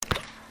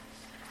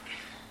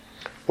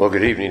Well,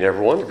 good evening,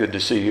 everyone. Good to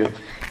see you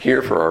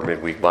here for our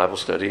midweek Bible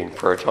study and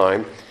prayer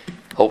time.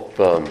 Hope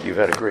you've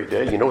had a great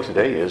day. You know what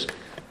today is?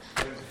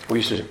 We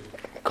used to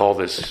call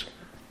this,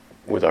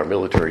 with our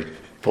military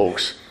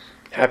folks,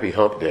 Happy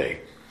Hump Day.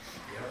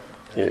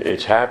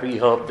 It's Happy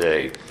Hump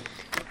Day.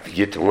 If you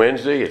get to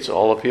Wednesday, it's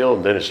all uphill,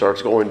 and then it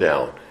starts going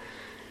down.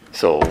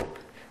 So,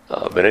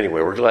 but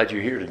anyway, we're glad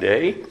you're here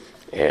today.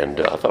 And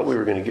I thought we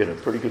were going to get a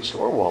pretty good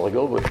storm a while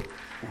ago, but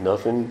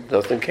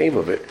nothing came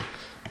of it.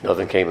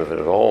 Nothing came of it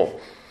at all.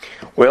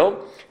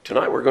 Well,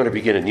 tonight we're going to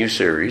begin a new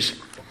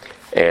series,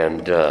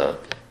 and I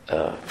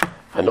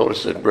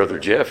noticed that Brother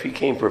Jeff, he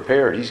came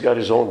prepared. He's got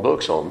his own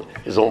book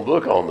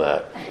on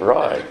that,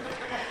 right?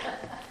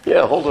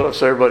 Yeah, hold it up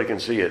so everybody can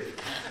see it.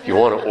 If you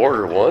want to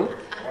order one,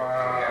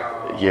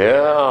 wow.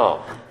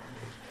 Yeah,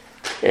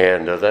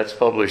 and that's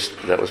published.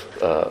 That was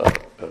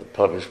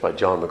published by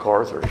John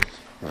MacArthur.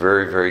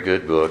 Very, very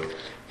good book,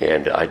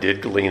 and I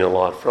did glean a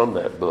lot from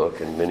that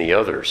book and many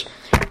others.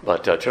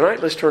 But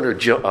tonight, let's turn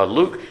to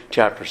Luke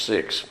chapter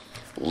 6.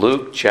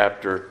 Luke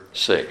chapter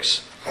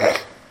 6.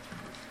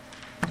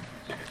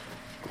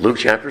 Luke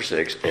chapter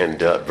 6 and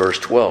verse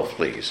 12,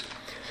 please.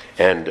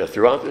 And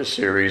throughout this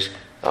series,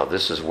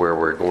 this is where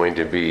we're going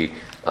to be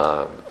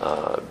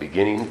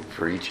beginning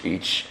for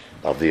each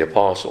of the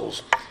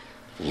apostles.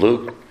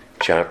 Luke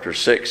chapter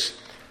 6.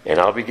 And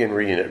I'll begin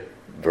reading at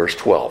verse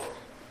 12.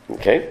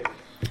 Okay?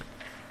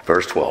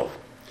 Verse 12.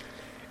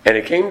 And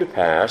it came to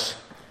pass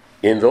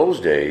in those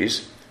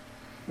days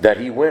that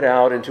he went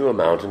out into a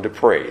mountain to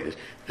pray.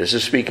 This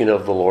is speaking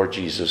of the Lord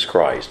Jesus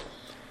Christ.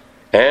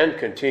 And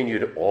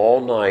continued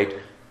all night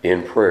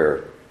in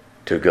prayer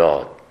to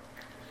God.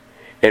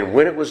 And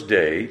when it was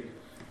day,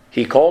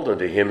 he called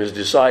unto him his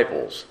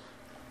disciples.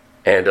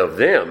 And of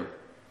them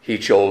he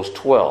chose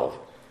 12,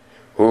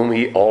 whom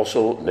he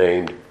also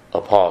named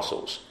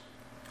apostles.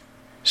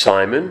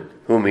 Simon,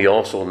 whom he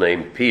also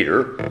named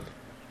Peter,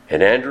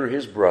 and Andrew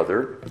his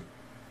brother,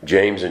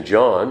 James and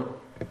John,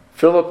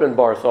 Philip and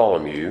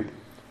Bartholomew,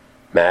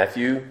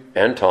 Matthew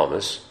and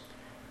Thomas,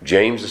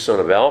 James the son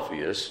of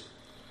Alphaeus,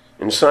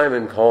 and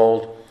Simon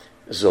called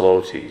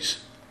Zelotes,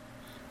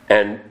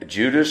 and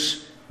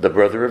Judas the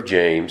brother of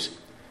James,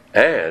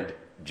 and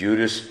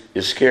Judas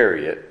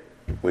Iscariot,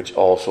 which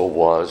also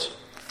was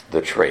the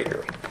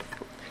traitor.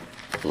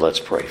 Let's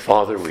pray.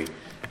 Father, we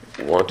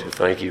want to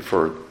thank you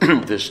for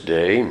this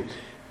day,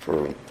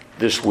 for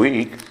this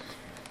week,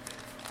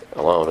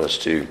 allowing us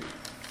to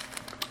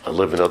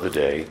live another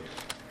day,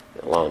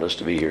 allowing us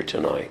to be here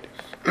tonight.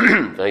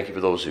 Thank you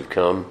for those who've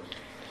come.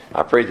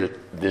 I pray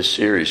that this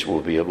series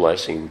will be a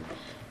blessing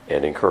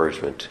and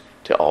encouragement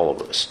to all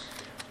of us.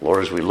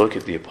 Lord, as we look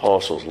at the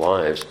apostles'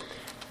 lives,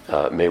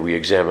 may we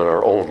examine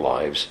our own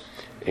lives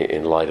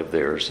in light of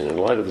theirs and in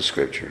light of the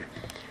Scripture.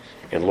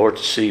 And Lord,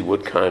 to see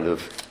what kind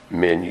of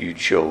men you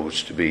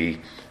chose to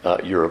be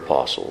your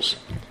apostles.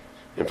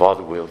 And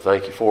Father, we'll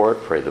thank you for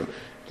it. Pray the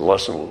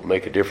lesson will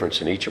make a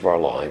difference in each of our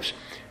lives,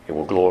 and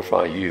will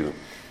glorify you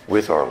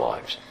with our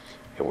lives.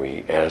 And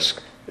we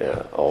ask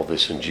all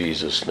this in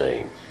Jesus'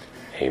 name.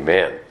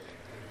 Amen.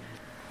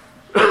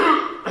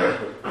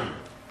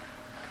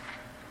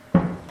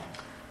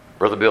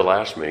 Brother Bill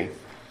asked me,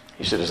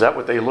 he said, is that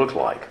what they look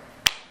like?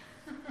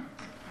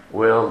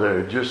 Well,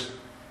 they're just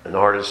an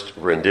artist's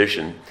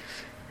rendition,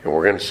 and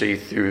we're going to see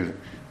through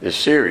this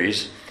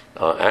series.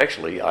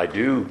 Actually, I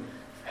do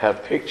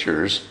have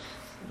pictures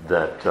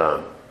that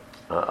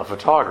a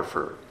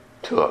photographer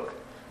took.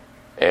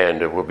 And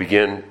we'll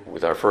begin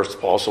with our first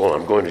apostle,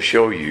 and I'm going to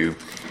show you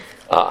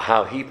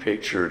how he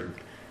pictured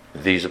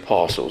these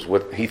apostles,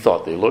 what he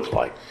thought they looked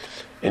like.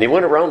 And he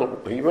went around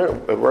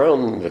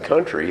the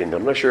country, and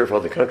I'm not sure if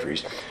other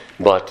countries,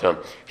 but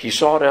he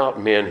sought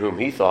out men whom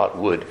he thought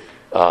would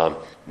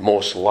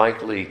most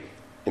likely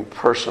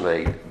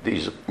impersonate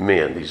these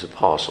men, these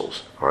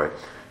apostles. All right.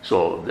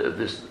 So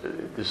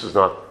this is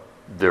not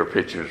their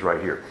pictures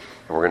right here.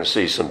 And we're going to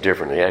see some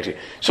different actually.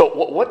 So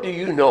what do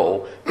you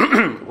know?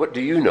 What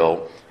do you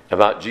know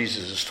about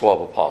Jesus'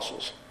 12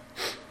 apostles?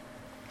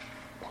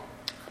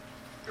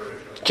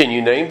 Can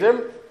you name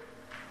them?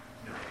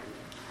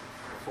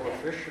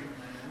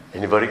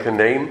 Anybody can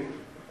name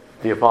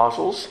the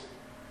apostles?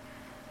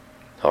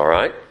 All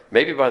right.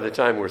 Maybe by the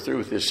time we're through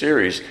with this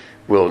series,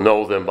 we'll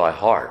know them by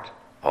heart.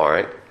 All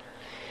right.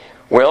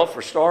 Well,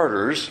 for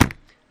starters,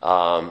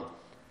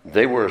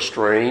 they were a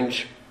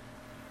strange,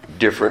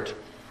 different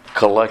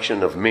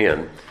collection of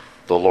men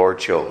the Lord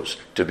chose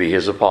to be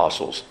his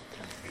apostles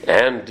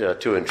and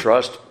to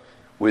entrust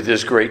with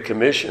his great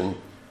commission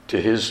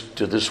to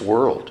this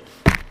world.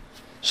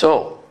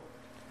 So,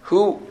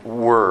 who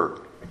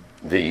were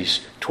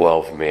these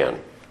 12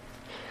 men?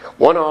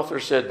 One author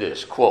said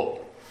this,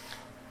 quote,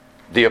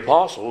 the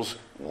apostles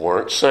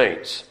weren't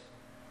saints.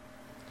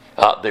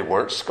 They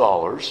weren't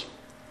scholars.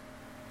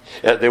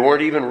 They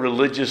weren't even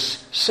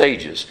religious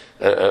sages.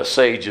 A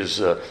sage is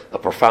a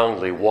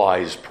profoundly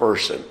wise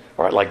person,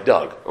 all right, like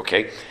Doug,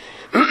 okay?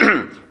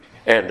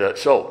 And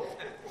so,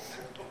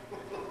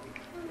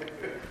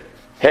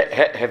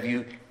 have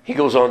you, he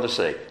goes on to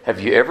say,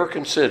 have you ever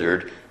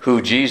considered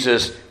who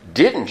Jesus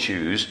didn't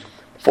choose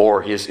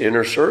for his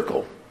inner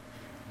circle.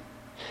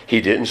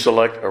 He didn't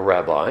select a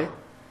rabbi.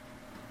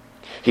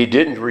 He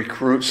didn't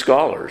recruit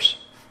scholars.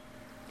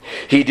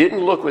 He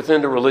didn't look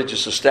within the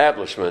religious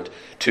establishment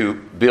to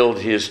build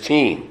his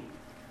team.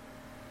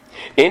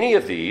 Any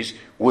of these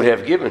would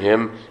have given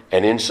him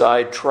an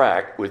inside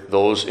track with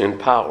those in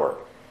power.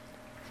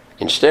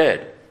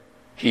 Instead,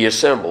 he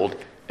assembled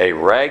a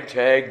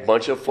ragtag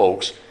bunch of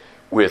folks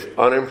with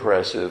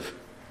unimpressive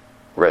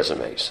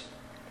resumes.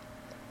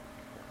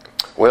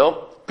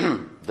 Well,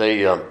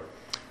 they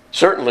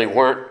certainly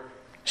weren't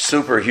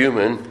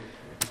superhuman,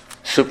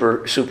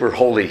 super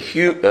holy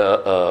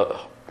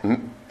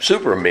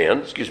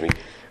supermen,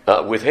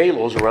 with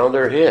halos around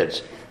their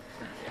heads,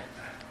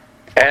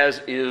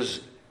 as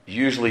is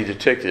usually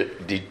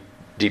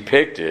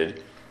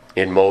depicted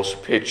in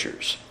most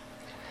pictures.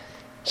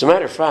 As a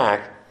matter of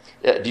fact,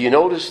 do you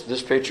notice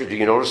this picture? Do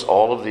you notice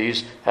all of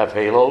these have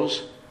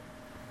halos?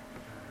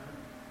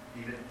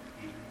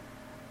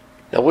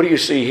 Now, what do you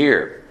see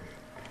here?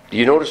 Do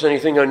you notice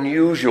anything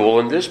unusual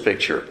in this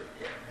picture?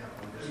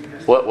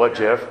 What,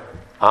 Jeff?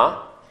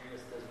 Huh?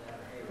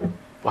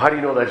 Well, how do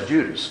you know that's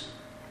Judas?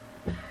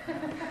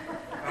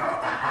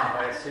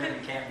 I assume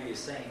he can't be a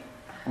saint.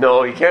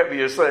 No, he can't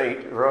be a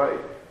saint, right?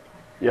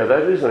 Yeah,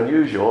 that is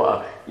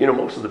unusual.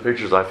 Most of the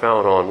pictures I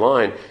found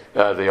online,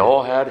 they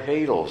all had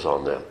halos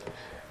on them,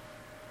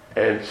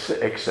 and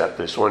except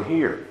this one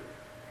here.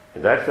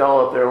 And that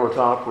fellow up there on the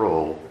top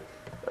row,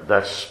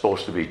 that's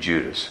supposed to be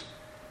Judas.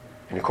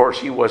 And of course,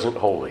 he wasn't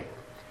holy.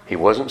 He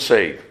wasn't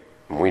saved,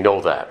 and we know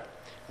that.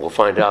 We'll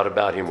find out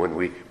about him when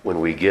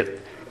we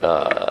get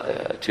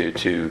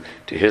to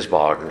his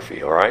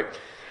biography. All right.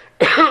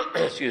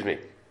 Excuse me.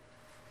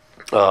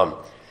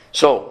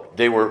 So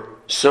they were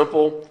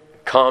simple,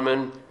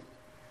 common,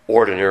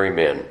 ordinary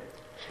men.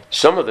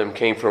 Some of them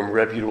came from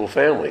reputable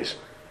families,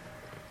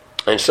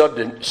 and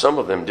some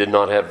of them did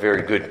not have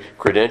very good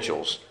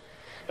credentials.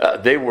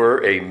 They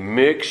were a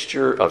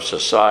mixture of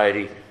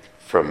society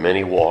from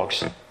many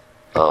walks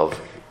of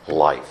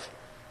life.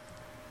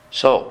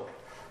 So,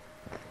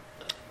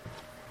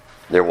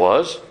 there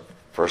was,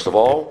 first of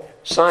all,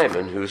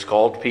 Simon, who's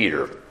called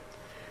Peter.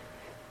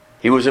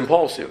 He was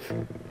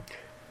impulsive.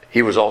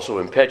 He was also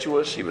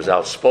impetuous. He was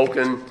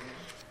outspoken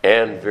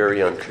and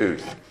very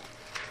uncouth.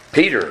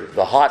 Peter,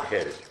 the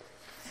hot-headed.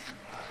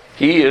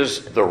 He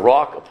is the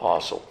rock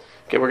apostle.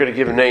 Okay, we're going to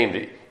give a name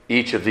to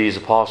each of these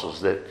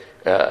apostles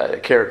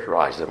that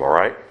characterize them, all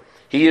right?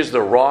 He is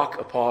the rock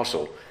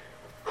apostle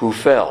who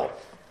fell,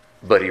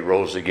 but he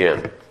rose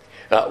again.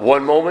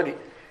 One moment,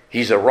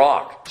 he's a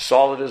rock,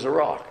 solid as a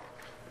rock.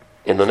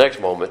 In the next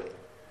moment,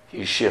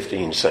 he's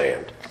shifting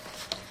sand.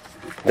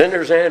 Then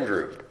there's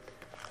Andrew,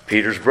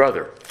 Peter's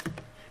brother.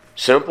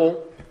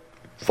 Simple,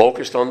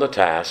 focused on the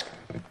task,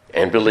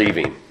 and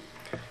believing.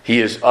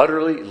 He is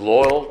utterly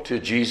loyal to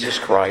Jesus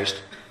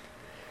Christ,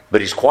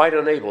 but he's quite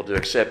unable to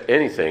accept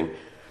anything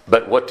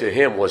but what to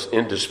him was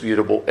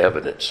indisputable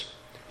evidence.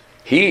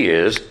 He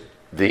is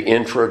the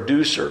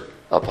introducer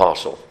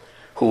apostle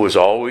who was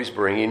always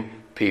bringing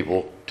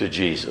people to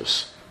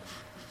Jesus.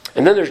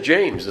 And then there's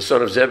James, the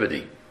son of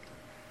Zebedee.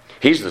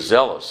 He's the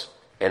zealous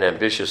and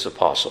ambitious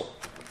apostle.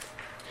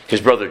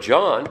 His brother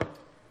John,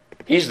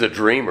 he's the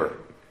dreamer,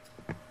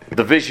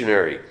 the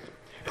visionary,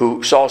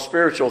 who saw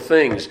spiritual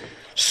things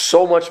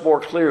so much more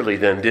clearly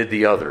than did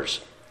the others.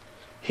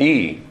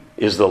 He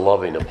is the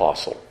loving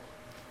apostle.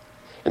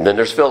 And then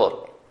there's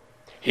Philip.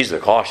 He's the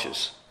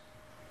cautious,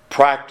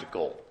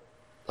 practical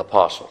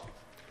apostle.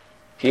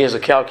 He has a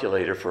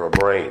calculator for a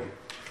brain.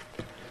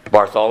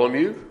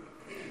 Bartholomew,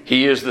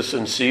 he is the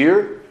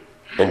sincere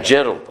and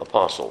gentle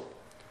apostle.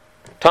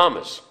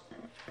 Thomas,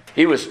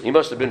 he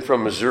must have been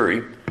from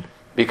Missouri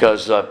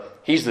because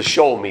he's the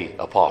show me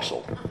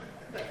apostle.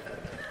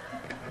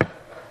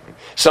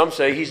 Some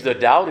say he's the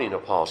doubting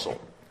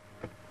apostle.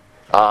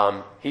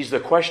 He's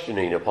the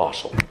questioning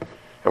apostle.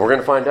 And we're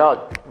going to find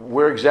out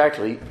where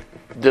exactly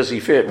does he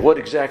fit. What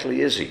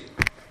exactly is he?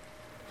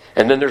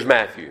 And then there's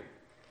Matthew.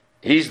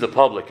 He's the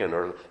publican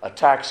or a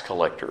tax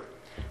collector.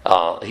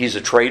 He's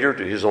a traitor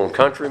to his own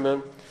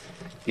countrymen.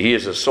 He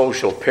is a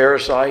social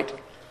parasite,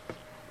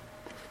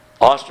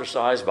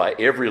 ostracized by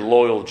every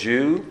loyal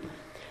Jew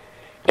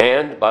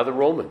and by the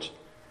Romans,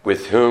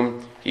 with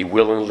whom he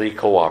willingly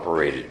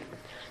cooperated.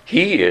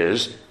 He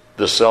is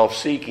the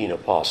self-seeking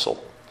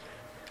apostle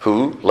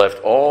who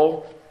left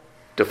all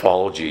to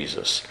follow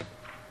Jesus.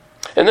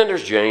 And then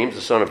there's James,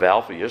 the son of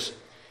Alphaeus.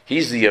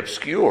 He's the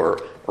obscure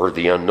or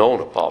the unknown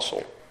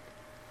apostle.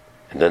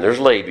 And then there's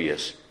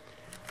Labius.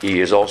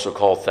 He is also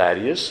called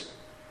Thaddeus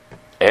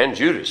and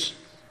Judas.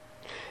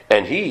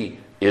 And he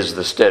is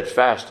the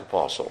steadfast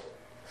apostle.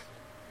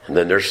 And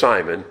then there's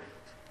Simon,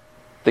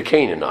 the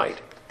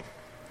Canaanite.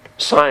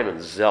 Simon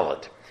the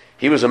Zealot.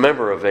 He was a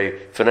member of a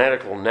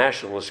fanatical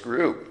nationalist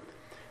group.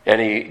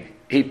 And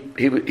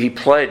he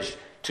pledged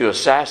to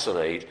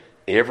assassinate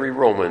every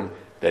Roman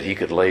that he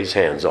could lay his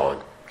hands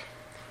on.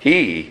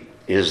 He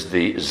is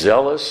the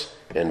zealous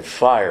and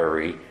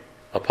fiery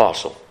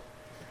apostle.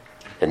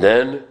 And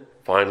then,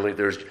 finally,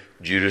 there's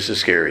Judas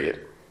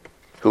Iscariot,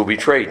 who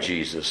betrayed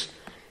Jesus,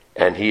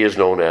 and he is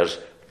known as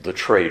the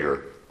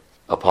traitor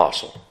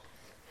apostle.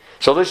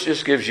 So this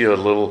just gives you a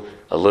little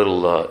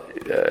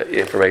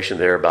information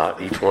there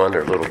about each one,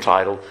 or a little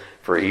title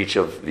for each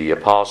of the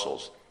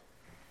apostles.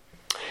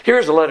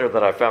 Here's a letter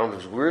that I found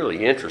was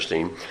really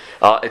interesting.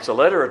 It's a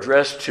letter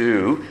addressed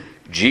to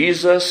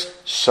Jesus,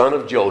 son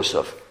of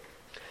Joseph.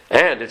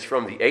 And it's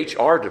from the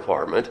HR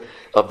department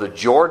of the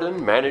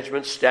Jordan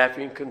Management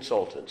Staffing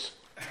Consultants.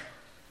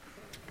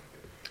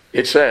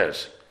 It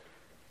says,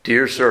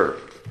 "Dear Sir,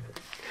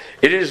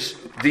 it is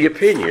the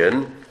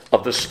opinion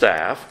of the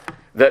staff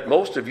that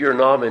most of your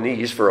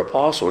nominees for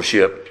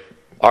apostleship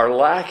are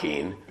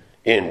lacking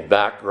in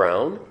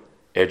background,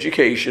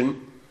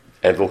 education,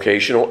 and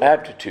vocational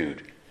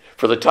aptitude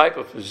for the type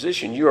of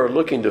position you are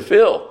looking to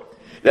fill.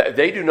 That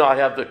they do not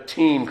have the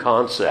team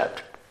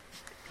concept.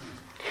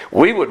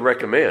 We would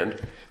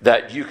recommend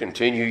that you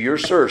continue your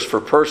search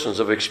for persons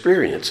of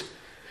experience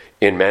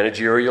in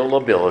managerial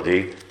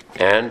ability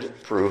and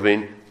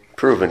proven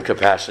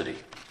capacity.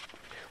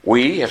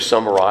 We have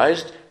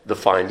summarized the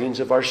findings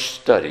of our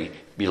study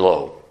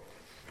below.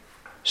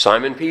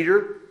 Simon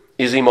Peter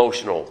is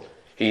emotional.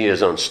 He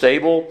is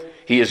unstable.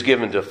 He is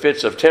given to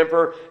fits of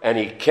temper, and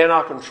he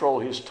cannot control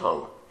his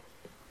tongue.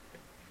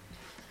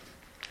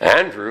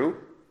 Andrew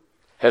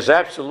has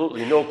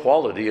absolutely no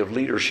quality of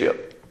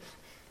leadership.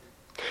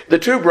 The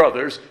two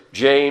brothers,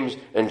 James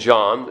and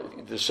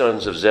John, the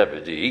sons of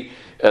Zebedee,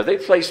 they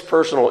place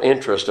personal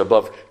interest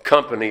above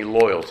company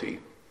loyalty.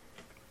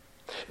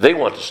 They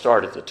want to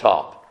start at the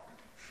top.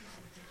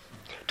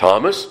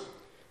 Thomas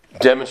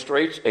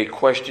demonstrates a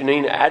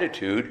questioning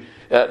attitude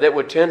that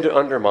would tend to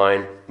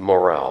undermine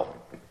morale.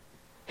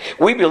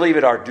 We believe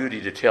it our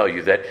duty to tell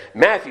you that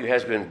Matthew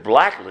has been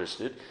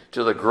blacklisted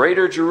to the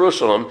Greater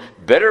Jerusalem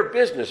Better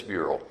Business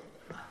Bureau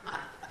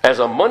as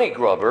a money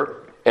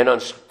grubber and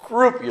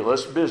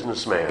unscrupulous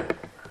businessman.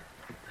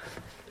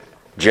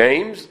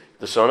 James,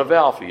 the son of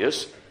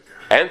Alphaeus,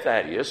 and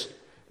Thaddeus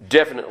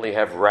definitely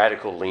have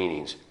radical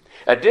leanings.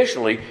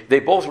 Additionally, they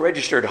both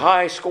registered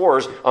high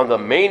scores on the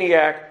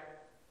maniac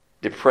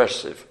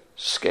depressive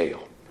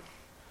scale.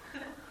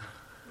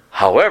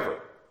 However,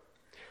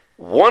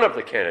 one of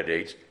the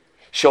candidates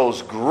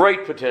shows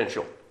great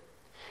potential.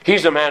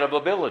 He's a man of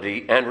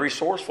ability and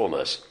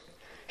resourcefulness.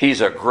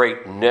 He's a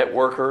great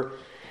networker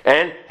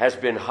and has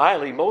been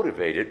highly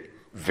motivated,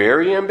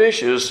 very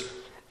ambitious,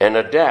 and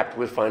adept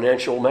with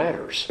financial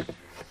matters.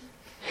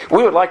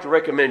 We would like to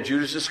recommend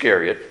Judas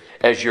Iscariot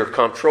as your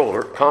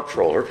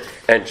comptroller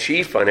and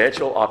chief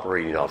financial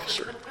operating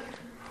officer.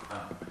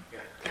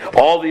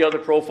 All the other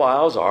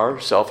profiles are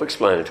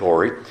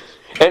self-explanatory,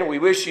 and we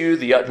wish you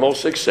the utmost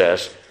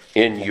success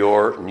in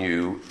your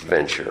new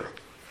venture.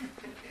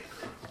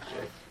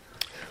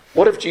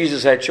 What if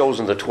Jesus had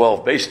chosen the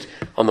 12 based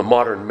on the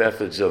modern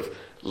methods of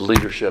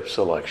leadership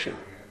selection?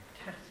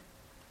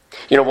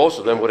 Most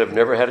of them would have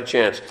never had a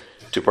chance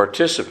to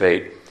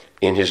participate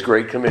in his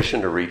great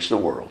commission to reach the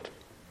world.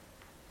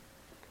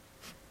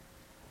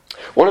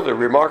 One of the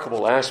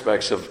remarkable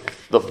aspects of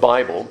the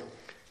Bible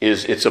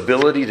is its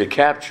ability to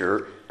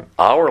capture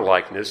our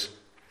likeness,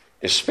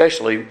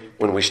 especially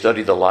when we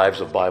study the lives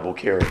of Bible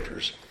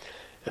characters.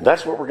 And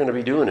that's what we're going to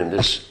be doing in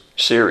this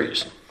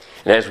series.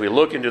 And as we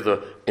look into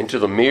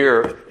the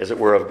mirror, as it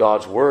were, of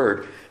God's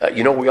Word,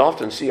 we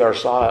often see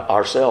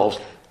ourselves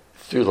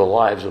through the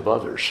lives of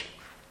others.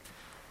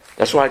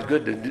 That's why it's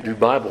good to do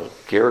Bible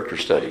character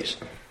studies.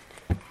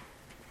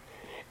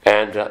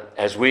 And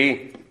as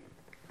we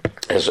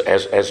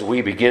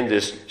begin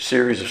this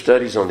series of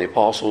studies on the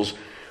apostles,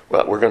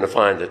 we're going to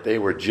find that they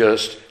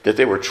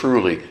were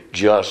truly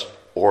just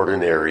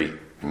ordinary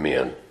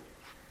men.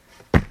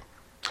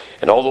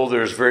 And although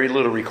there's very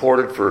little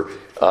recorded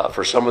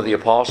for some of the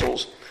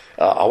apostles,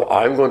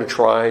 I'm going to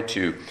try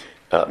to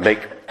make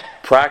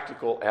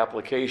practical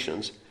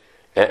applications,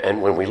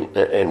 and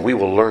we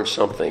will learn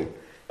something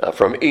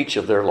from each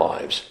of their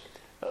lives,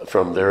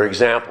 from their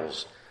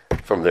examples,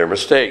 from their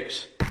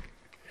mistakes,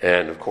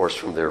 and of course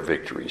from their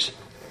victories.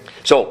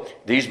 So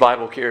these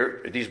Bible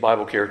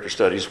character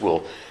studies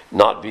will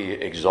not be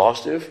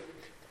exhaustive,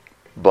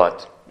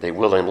 but they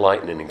will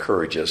enlighten and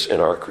encourage us in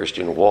our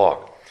Christian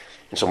walk.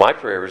 And so my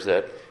prayer is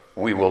that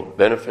we will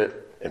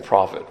benefit and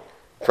profit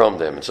from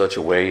them in such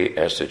a way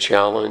as to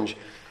challenge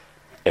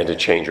and to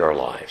change our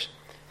lives.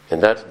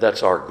 And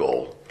that's our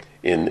goal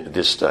in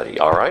this study.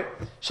 All right?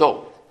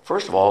 So,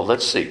 first of all,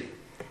 let's see.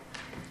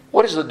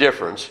 What is the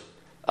difference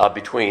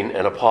between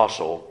an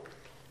apostle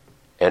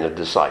and a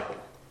disciple?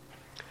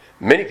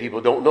 Many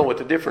people don't know what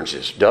the difference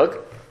is. Doug?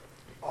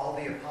 All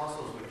the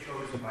apostles were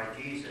chosen by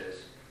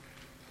Jesus,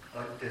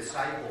 but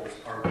disciples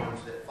are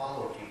ones that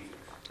follow Jesus.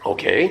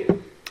 Okay,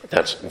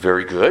 that's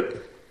very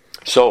good.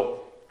 So,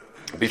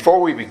 before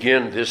we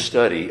begin this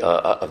study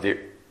of the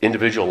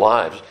individual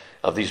lives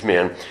of these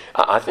men,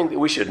 I think that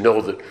we should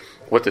know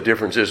what the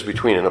difference is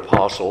between an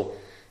apostle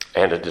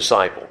and a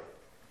disciple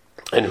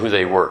and who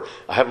they were.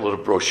 I have a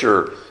little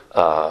brochure,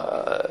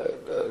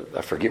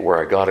 I forget where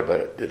I got it,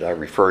 but that I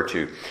refer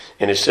to,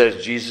 and it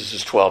says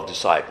Jesus' 12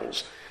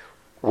 disciples.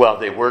 Well,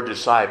 they were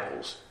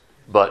disciples,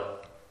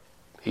 but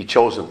he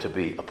chose them to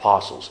be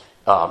apostles.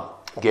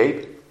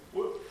 Gabe?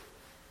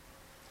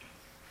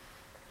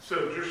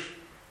 So just,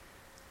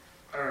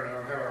 I don't know,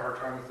 I'm having a hard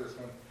time with this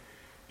one.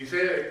 You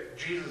say that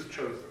Jesus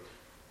chose them.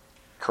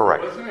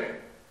 Correct. Wasn't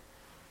it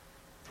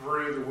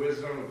through the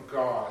wisdom of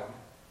God,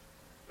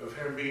 of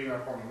him being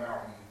up on the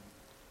mountain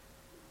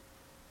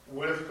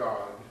with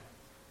God,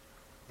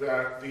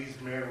 that these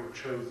men were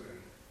chosen?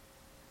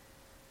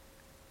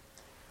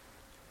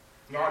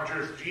 Not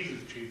just Jesus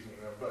choosing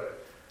them,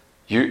 but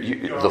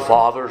The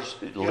Father's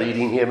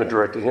leading him and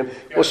directing him. Yes.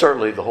 Well,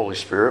 certainly the Holy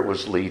Spirit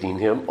was leading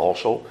him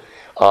also.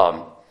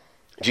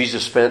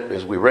 Jesus spent,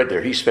 as we read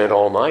there, he spent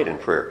all night in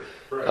prayer.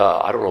 Right.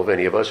 I don't know of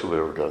any of us who have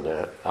ever done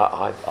that.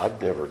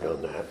 I've never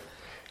done that.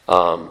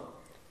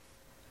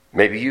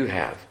 Maybe you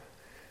have.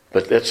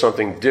 But that's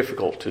something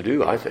difficult to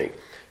do, I think.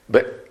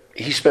 But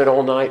he spent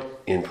all night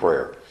in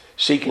prayer,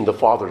 seeking the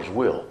Father's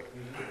will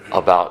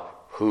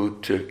about who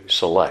to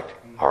select.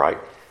 All right?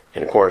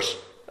 And of course,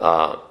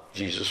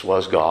 Jesus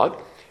was God,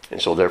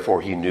 and so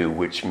therefore he knew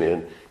which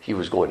men he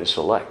was going to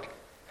select.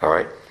 All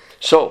right?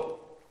 So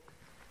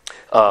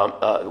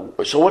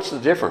what's the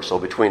difference, though,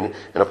 between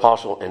an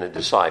apostle and a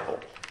disciple?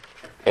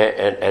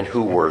 And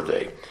who were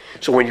they?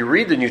 So when you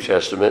read the New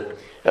Testament,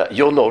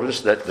 you'll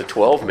notice that the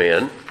 12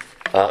 men,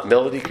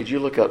 Melody, could you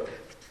look up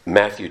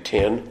Matthew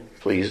 10,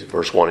 please,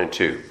 verse 1 and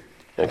 2.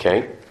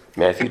 Okay?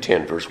 Matthew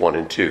 10, verse 1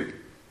 and 2.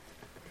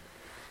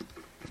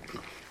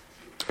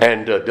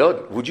 And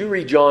Doug, would you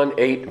read John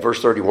 8,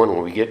 verse 31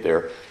 when we get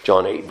there?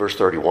 John 8, verse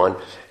 31.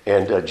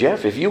 And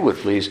Jeff, if you would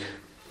please,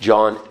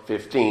 John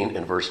 15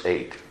 and verse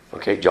 8.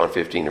 Okay, John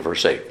 15 and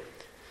verse 8.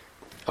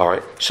 All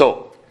right,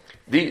 so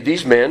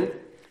these men,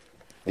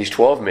 these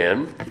 12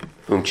 men,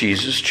 whom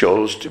Jesus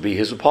chose to be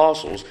his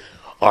apostles,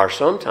 are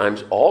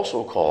sometimes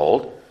also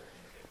called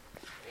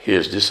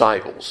his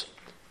disciples.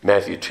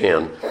 Matthew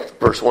 10,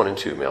 verse 1 and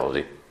 2,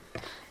 Melody.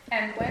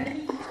 And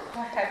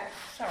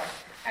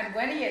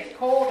when he had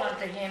called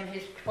unto him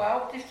his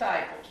 12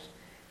 disciples,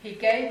 he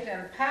gave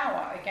them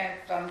power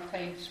against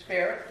unclean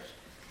spirits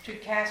to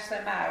cast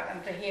them out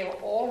and to heal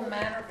all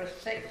manner of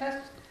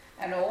sickness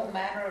and all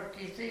manner of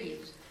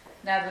disease.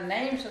 Now the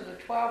names of the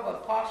 12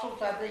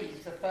 apostles are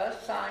these: the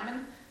first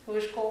Simon, who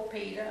is called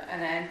Peter,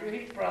 and Andrew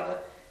his brother,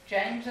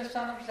 James the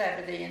son of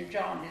Zebedee, and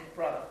John his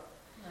brother.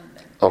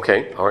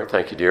 Okay, all right,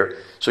 thank you, dear.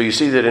 So you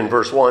see that in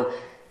verse 1,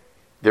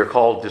 they're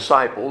called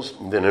disciples,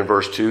 and then in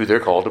verse 2,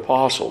 they're called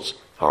apostles.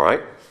 All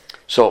right?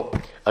 So,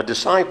 a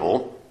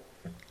disciple,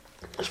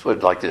 let's put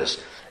it like this.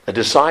 A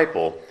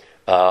disciple,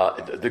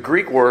 the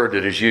Greek word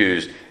that is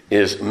used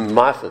is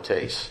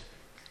mathetes.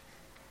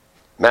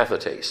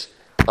 Mathetes.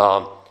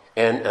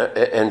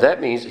 And that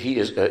means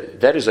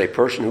that is a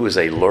person who is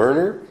a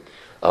learner,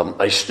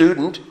 a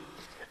student,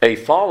 a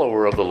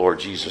follower of the Lord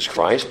Jesus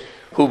Christ,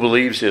 who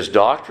believes his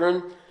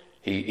doctrine.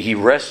 He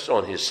rests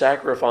on his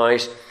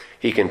sacrifice.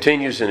 He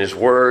continues in his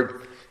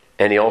word,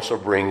 and he also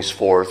brings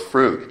forth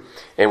fruit.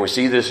 And we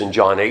see this in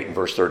John 8 and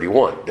verse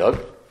 31. Doug?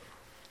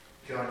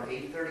 John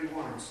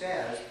 8:31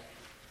 says,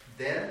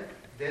 Then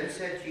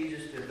said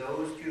Jesus to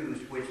those Jews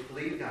which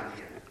believed on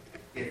him,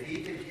 If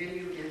ye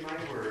continue in my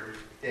word,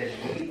 then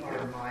ye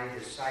are my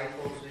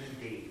disciples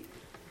indeed.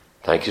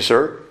 Thank you,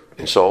 sir.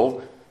 And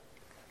so,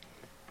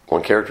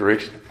 one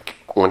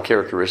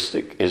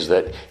characteristic is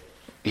that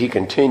he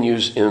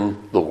continues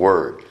in the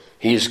word.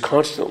 He is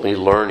constantly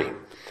learning.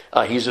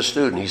 He's a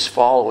student. He's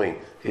following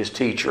his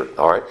teacher.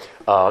 All right.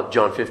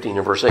 John 15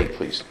 and verse 8,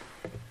 please.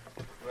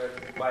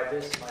 By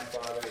this my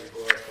Father is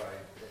glorified,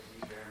 that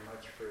ye bear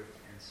much fruit,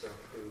 and so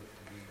prove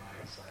to be my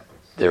disciples.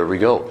 There we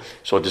go.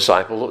 So a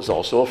disciple is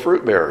also a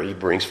fruit bearer. He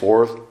brings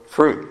forth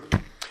fruit.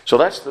 So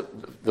that's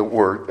the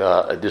word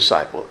a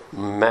disciple,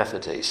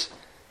 mathetes.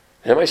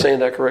 Am I saying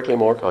that correctly,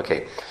 Mark?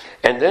 Okay.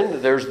 And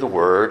then there's the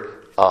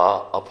word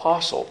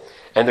apostle.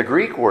 And the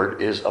Greek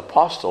word is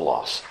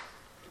apostolos.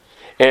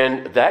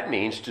 And that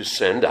means to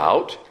send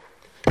out.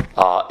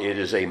 It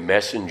is a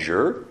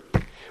messenger,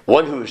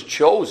 one who is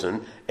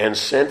chosen and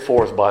sent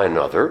forth by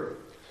another,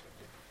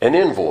 an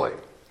envoy.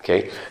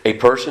 Okay, a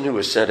person who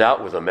is sent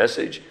out with a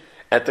message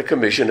at the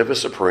commission of a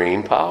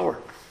supreme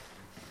power.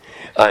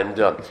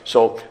 And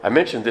so I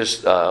mentioned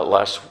this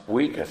last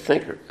week, I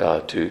think,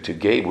 to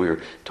Gabe. We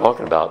were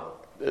talking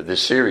about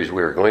this series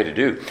we were going to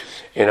do,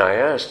 and I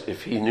asked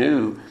if he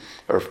knew,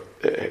 or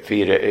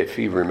if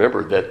he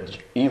remembered that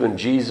even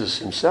Jesus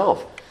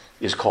himself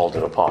is called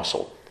an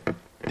apostle.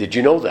 Did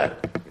you know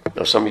that?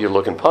 Now, some of you are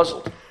looking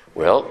puzzled.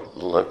 Well,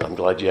 I'm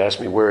glad you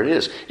asked me where it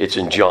is. It's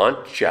in John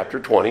chapter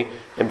 20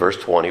 and verse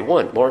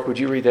 21. Mark, would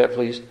you read that,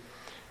 please?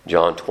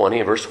 John 20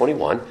 and verse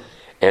 21.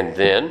 And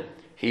then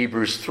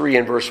Hebrews 3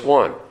 and verse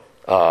 1.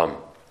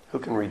 Who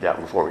can read that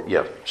one for me?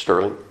 Yeah,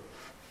 Sterling.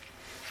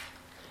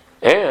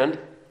 And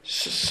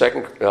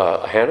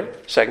Hannah,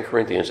 2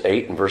 Corinthians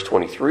 8 and verse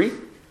 23.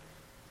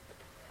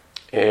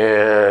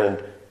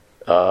 And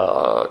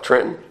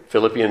Trenton,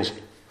 Philippians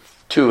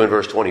 2 and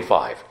verse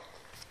 25.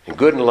 And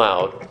good and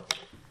loud,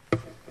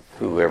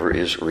 whoever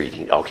is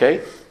reading.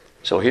 Okay?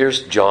 So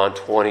here's John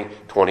 20,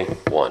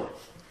 21.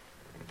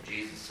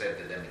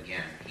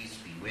 again, peace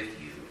be with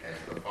you, as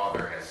the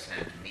Father has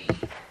sent me,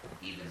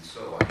 even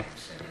so I am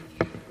sending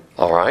you.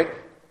 All right.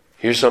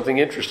 Here's something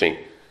interesting.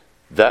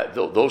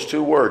 Those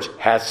two words,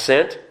 hath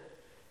sent,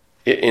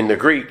 in the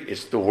Greek,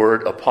 it's the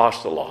word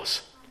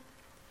apostolos.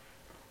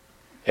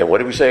 And what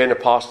did we say an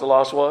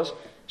apostolos was?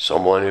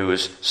 Someone who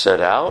is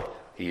sent out.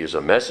 He is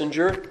a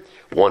messenger,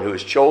 one who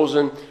is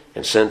chosen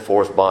and sent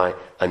forth by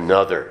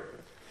another.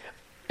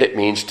 It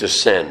means to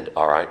send,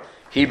 all right?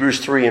 Hebrews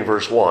 3 and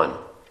verse 1.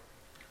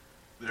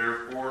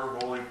 Therefore,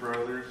 holy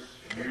brothers,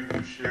 you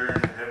who share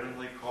in a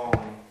heavenly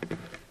calling,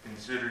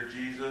 consider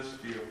Jesus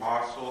the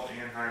apostle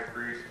and high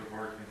priest of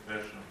our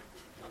confession.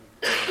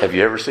 Have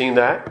you ever seen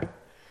that? It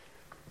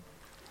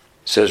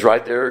says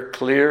right there,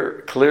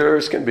 clear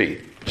as can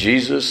be.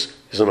 Jesus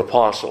is an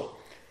apostle.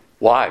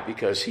 Why?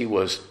 Because he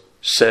was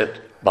sent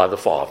by the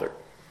Father.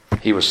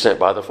 He was sent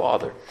by the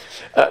Father.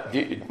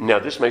 Now,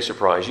 this may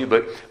surprise you,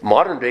 but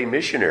modern day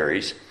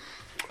missionaries,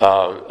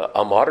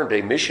 a modern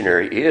day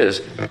missionary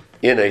is,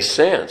 in a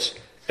sense,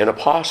 an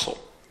apostle.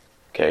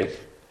 Okay?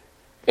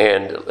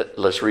 And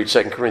let's read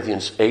 2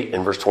 Corinthians 8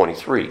 and verse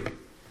 23.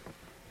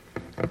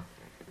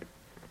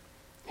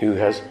 Who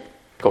has...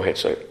 Go ahead,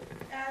 say it.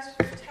 As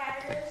for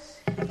Titus,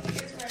 he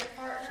is my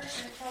partner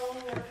and fellow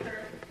worker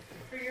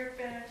for your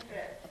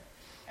benefit.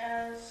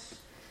 As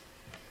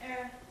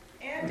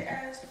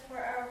for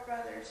our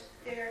brothers,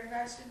 they are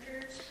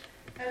messengers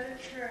of the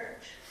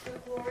church, the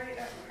glory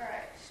of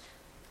Christ.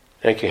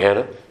 Thank you,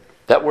 Hannah.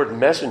 That word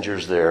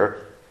messengers there,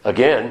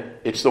 again,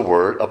 it's the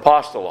word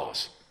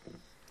apostolos.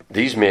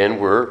 These men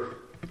were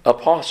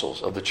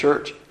apostles of the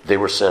church. They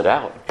were sent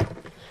out.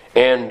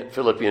 And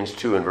Philippians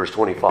 2 and verse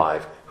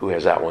 25. Who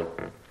has that one?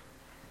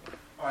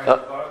 I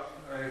have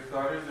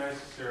thought it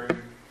necessary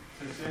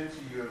to send to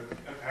you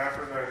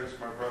Epaphroditus,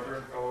 my brother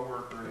and fellow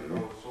worker and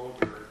fellow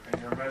soldier,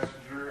 and your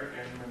messenger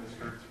and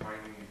minister to my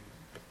need.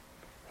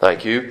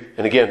 Thank you.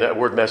 And again, that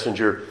word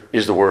messenger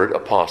is the word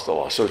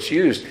apostolos. So it's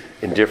used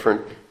in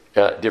different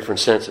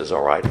senses.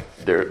 All right,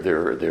 but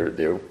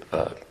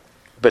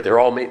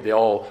they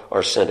all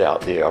are sent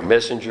out. They are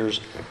messengers.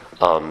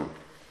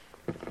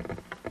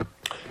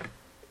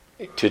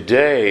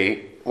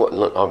 Today,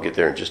 well, I'll get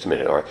there in just a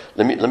minute. All right,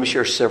 let me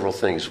share several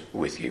things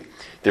with you.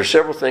 There are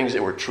several things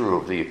that were true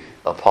of the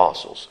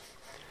apostles.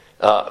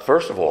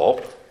 First of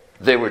all,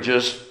 they were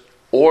just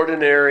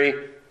ordinary,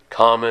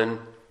 common,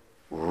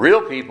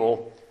 real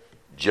people,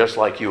 just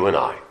like you and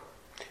I.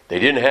 They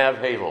didn't have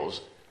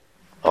halos.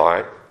 All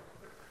right.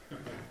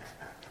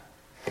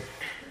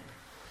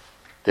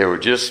 They were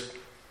just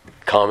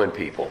common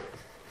people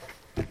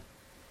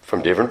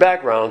from different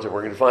backgrounds, and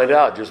we're going to find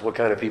out just what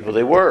kind of people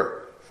they were.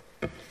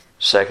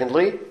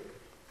 Secondly,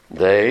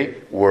 they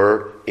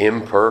were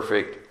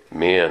imperfect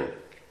men.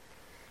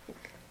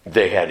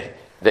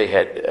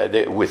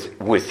 They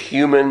with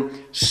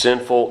human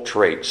sinful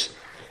traits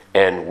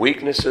and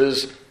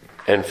weaknesses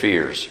and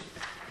fears,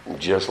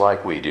 just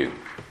like we do.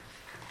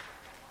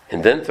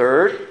 And then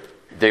third,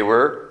 they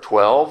were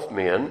 12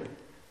 men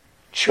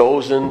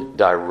chosen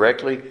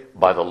directly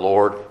by the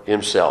Lord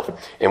himself.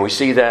 And we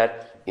see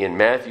that in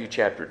Matthew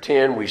chapter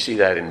 10, we see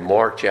that in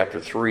Mark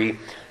chapter 3,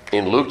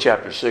 in Luke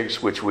chapter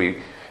 6, which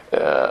we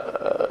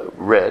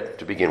read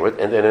to begin with,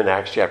 and then in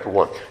Acts chapter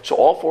 1. So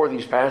all four of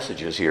these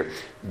passages here,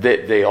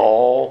 they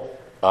all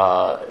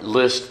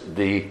list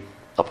the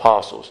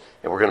apostles.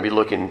 And we're going to be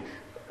looking,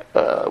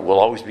 we'll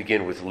always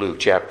begin with Luke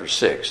chapter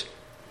 6.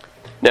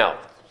 Now,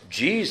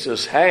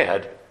 Jesus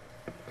had,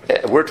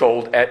 we're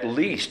told, at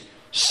least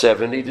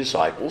 70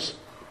 disciples,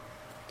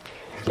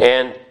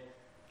 and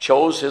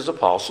chose his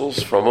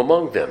apostles from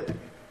among them.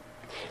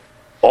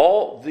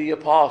 All the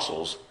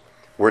apostles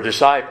were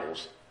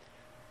disciples,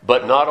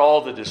 but not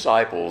all the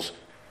disciples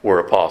were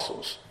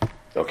apostles.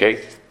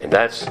 Okay? And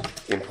that's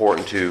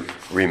important to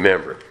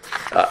remember.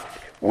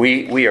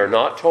 We are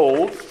not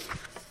told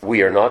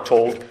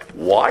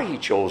why he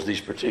chose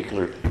these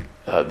particular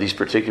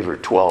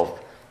 12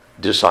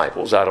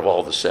 disciples out of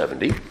all the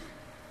 70.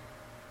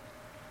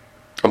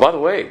 And by the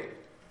way,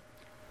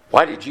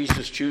 why did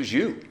Jesus choose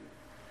you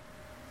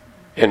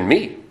and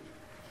me?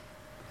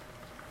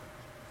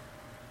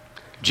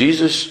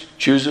 Jesus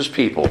chooses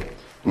people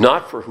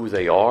not for who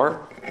they are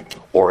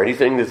or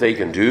anything that they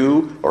can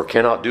do or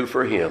cannot do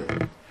for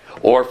him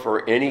or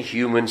for any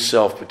human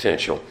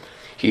self-potential.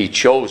 He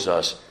chose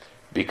us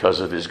because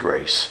of his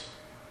grace.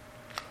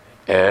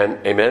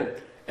 And amen?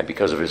 And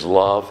because of his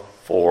love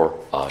for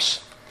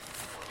us.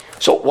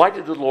 So why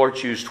did the Lord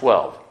choose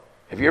 12?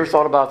 Have you ever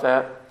thought about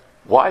that?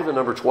 Why the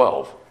number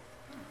 12?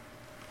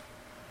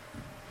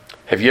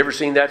 Have you ever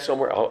seen that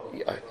somewhere?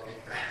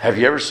 Have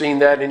you ever seen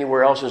that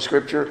anywhere else in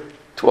Scripture?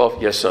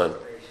 12? Yes, son.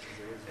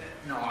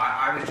 No,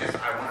 I wanted to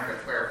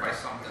clarify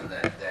something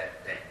that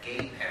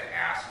Gabe had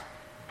asked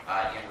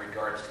in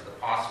regards to the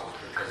apostles,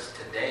 because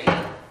today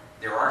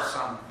there are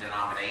some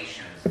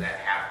denominations that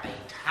have a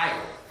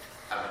title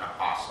of an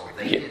apostle.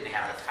 They didn't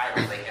have a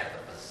title, they had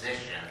the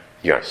position.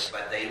 Yes.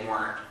 But they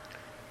weren't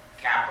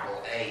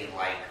capital A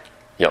like...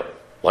 Yep,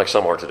 like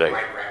some are today.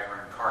 Right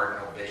Reverend,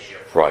 Cardinal,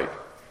 Bishop. Right.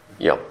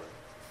 Yep.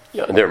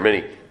 Yeah, and there are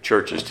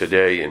churches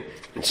today, and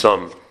in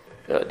some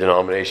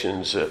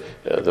denominations,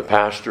 the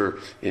pastor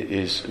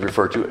is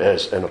referred to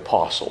as an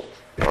apostle.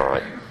 All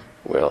right.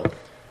 Well,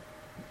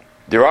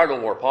 there are no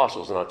more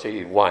apostles, and I'll tell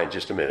you why in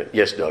just a minute.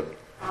 Yes, Doug.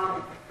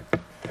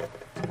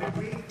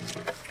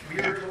 We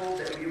are told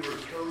that we were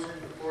chosen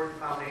before the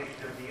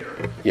foundation of the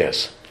earth.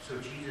 Yes. So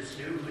Jesus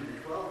knew who the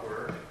 12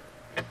 were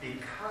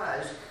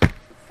because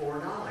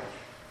foreknowledge.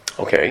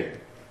 Okay.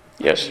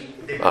 Yes.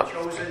 They were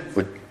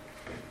chosen.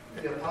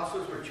 The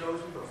apostles were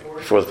chosen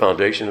before the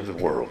foundation of the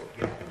world.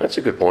 That's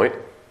a good point.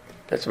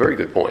 That's a very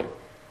good point.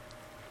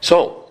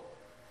 So,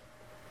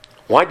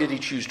 why did he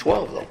choose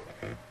 12, though?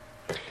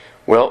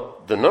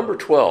 Well, the number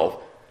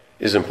 12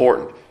 is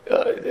important.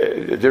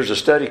 There's a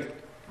study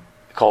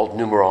called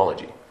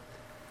numerology.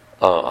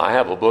 I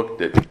have a book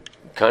that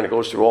kind of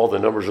goes through all the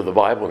numbers of the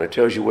Bible, and it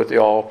tells you what they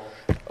all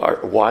are,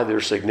 why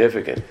they're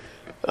significant.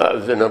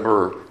 The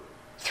number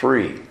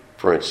 3,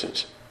 for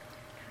instance,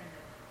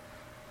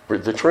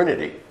 the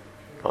Trinity.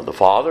 God the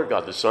Father,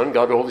 God the Son,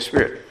 God the Holy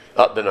Spirit.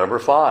 The number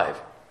 5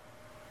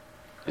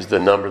 is the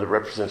number that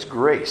represents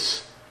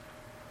grace.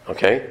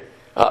 Okay?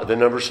 The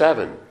number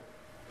 7,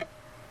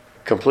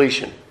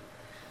 completion.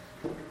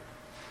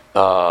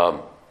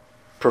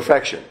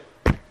 Perfection.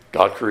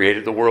 God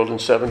created the world in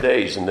 7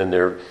 days, and then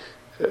there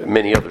are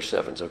many other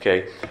 7s,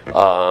 okay?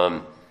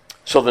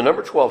 So the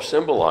number 12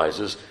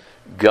 symbolizes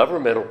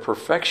governmental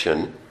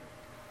perfection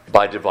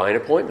by divine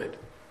appointment.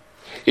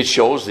 It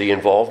shows the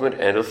involvement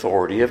and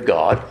authority of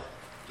God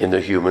in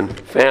the human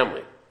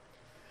family.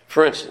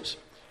 For instance,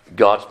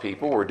 God's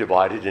people were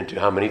divided into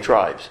how many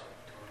tribes?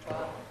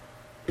 12.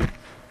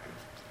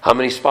 How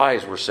many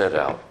spies were sent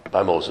out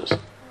by Moses?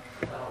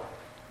 12.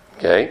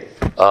 Okay.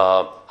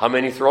 How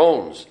many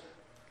thrones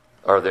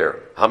are there?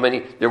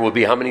 There will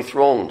be how many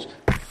thrones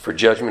for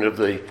judgment of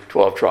the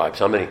 12 tribes?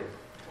 How many?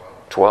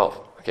 12.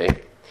 Okay.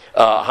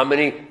 How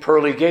many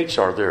pearly gates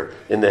are there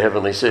in the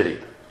heavenly city?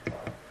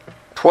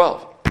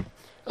 12.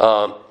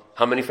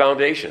 How many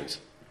foundations?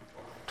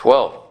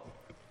 12.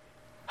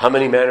 How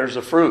many manners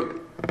of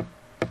fruit?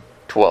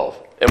 12.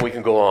 And we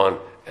can go on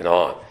and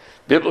on.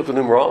 Biblical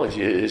numerology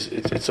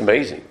it's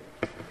amazing.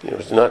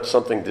 It's not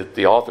something that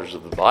the authors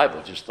of the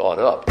Bible just thought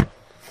up.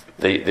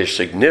 They're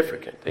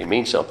significant. They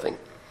mean something.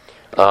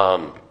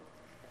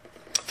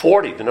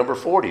 40, the number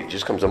 40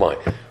 just comes to mind.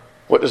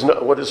 What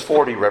does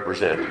 40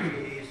 represent?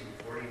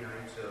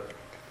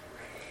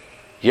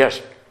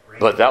 Yes,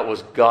 but that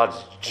was God's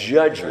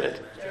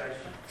judgment.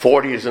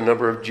 40 is a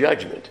number of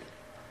judgment.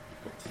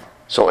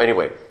 So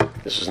anyway,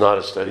 this is not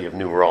a study of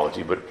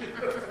numerology, but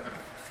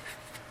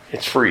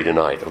it's free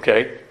tonight,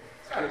 okay?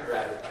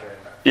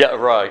 Yeah,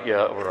 right.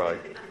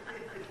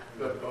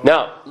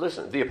 Now,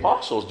 listen, the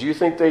apostles, do you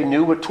think they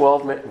knew what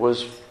 12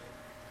 was?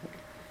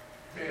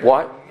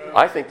 Why?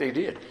 I think they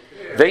did.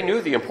 They knew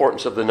the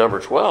importance of the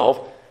number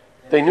 12.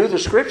 They knew the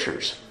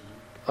scriptures,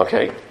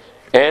 okay?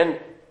 And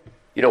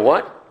you know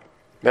what?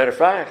 Matter of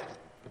fact,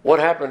 what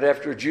happened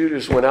after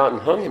Judas went out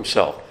and hung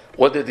himself?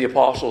 What did the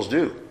apostles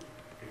do?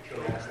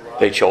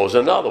 They chose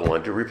another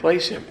one to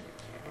replace him.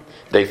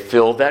 They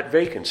filled that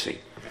vacancy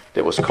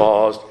that was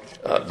caused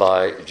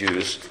by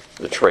Judas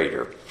the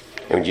traitor.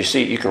 And you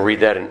see, you can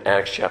read that in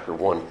Acts chapter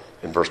 1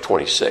 and verse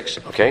 26.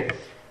 Okay?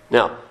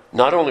 Now,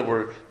 not only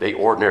were they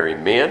ordinary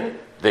men,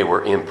 they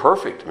were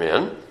imperfect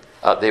men.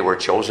 They were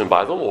chosen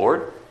by the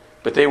Lord,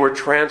 but they were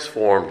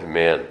transformed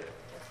men.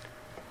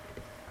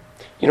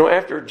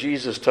 After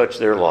Jesus touched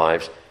their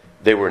lives,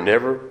 they were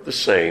never the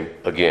same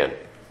again.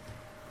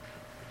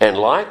 And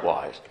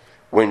likewise,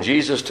 when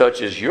Jesus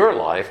touches your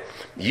life,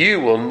 you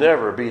will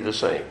never be the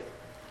same.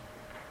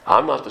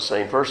 I'm not the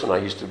same person I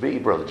used to be,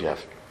 Brother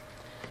Jeff.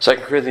 2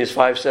 Corinthians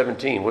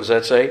 5:17, what does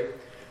that say?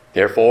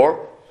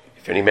 Therefore,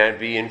 if any man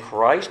be in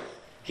Christ,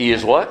 he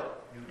is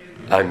what?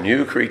 A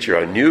new creature,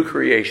 a new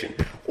creation.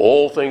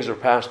 All things are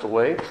passed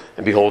away,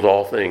 and behold,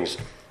 all things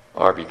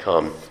are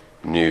become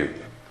new.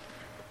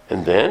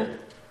 And then,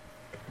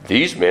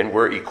 these men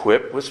were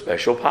equipped with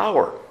special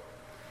power,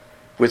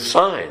 with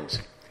signs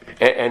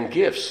and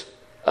gifts,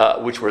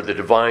 which were the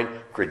divine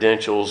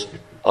credentials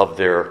of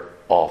their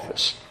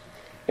office.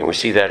 And we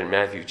see that in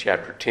Matthew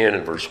chapter 10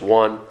 and verse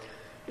 1,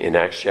 in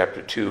Acts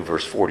chapter 2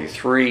 verse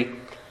 43,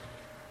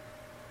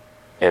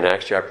 and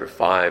Acts chapter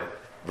 5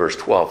 verse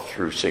 12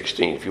 through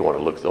 16, if you want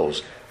to look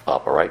those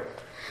up, all right?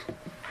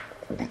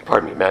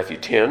 Matthew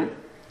 10,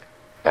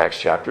 Acts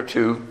chapter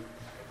 2,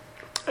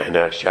 and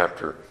Acts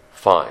chapter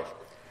 5.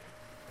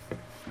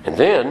 And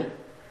then,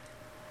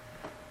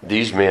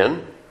 these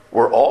men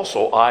were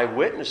also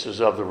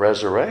eyewitnesses of the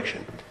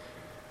resurrection.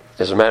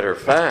 As a matter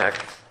of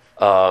fact,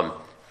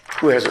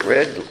 who hasn't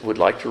read, would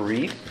like to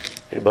read?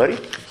 Anybody?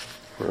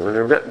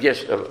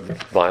 Yes,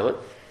 Violet.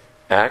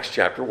 Acts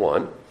chapter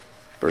 1,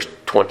 verse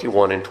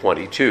 21 and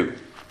 22.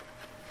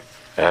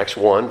 Acts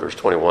 1, verse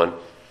 21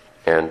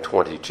 and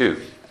 22.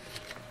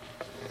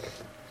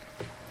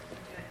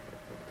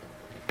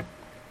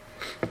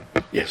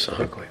 Yes, go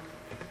ahead.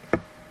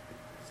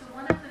 So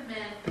one of the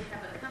men who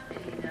have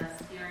accompanied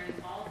us during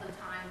all the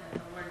time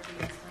that the Lord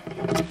Jesus went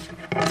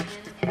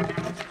in and out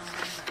among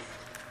us,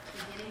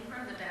 beginning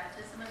from the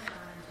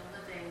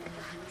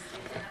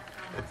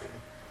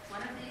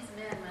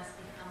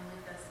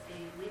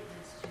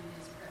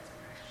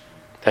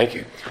Thank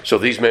you. So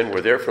these men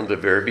were there from the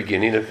very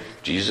beginning of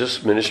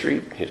Jesus'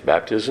 ministry, his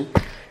baptism,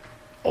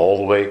 all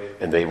the way,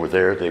 and they were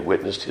there. They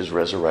witnessed his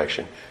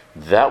resurrection.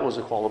 That was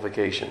a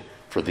qualification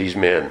for these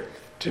men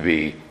to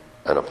be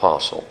an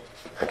apostle.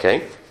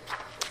 Okay?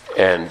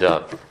 And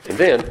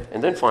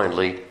then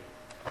finally,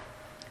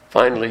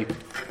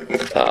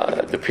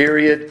 the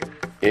period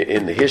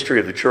in the history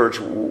of the church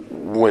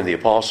when the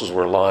apostles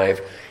were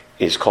alive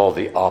is called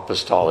the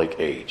apostolic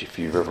age. If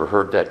you've ever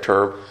heard that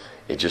term,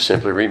 it just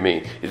simply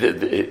means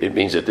it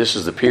means that this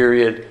is the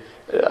period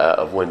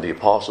of when the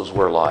apostles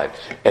were alive,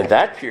 and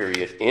that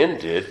period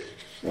ended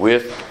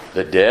with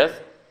the death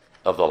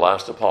of the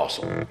last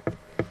apostle,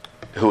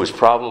 who was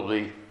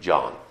probably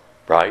John,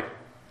 right?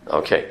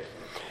 Okay.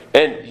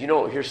 And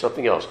here's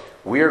something else.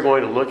 We are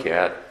going to look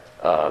at,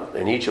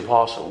 in each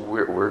apostle,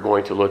 we're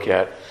going to look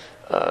at,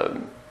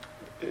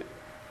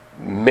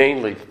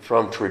 mainly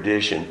from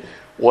tradition,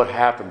 what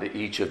happened to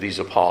each of these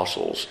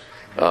apostles.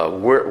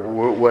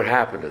 What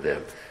happened to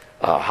them?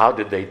 How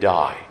did they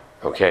die?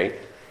 Okay?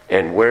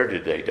 And where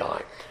did they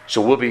die?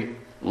 So we'll be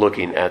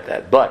looking at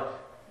that. But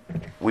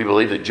we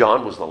believe that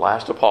John was the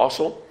last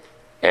apostle,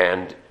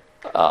 and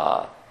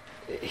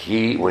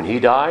when he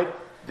died,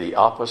 the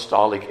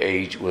apostolic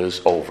age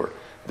was over.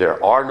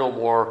 There are no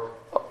more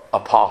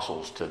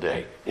apostles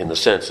today in the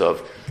sense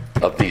of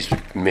these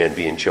men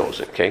being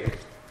chosen. Okay?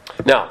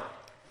 Now,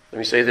 let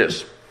me say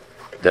this,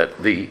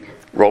 that the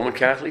Roman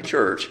Catholic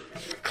Church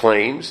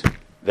claims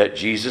that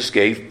Jesus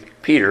gave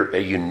Peter a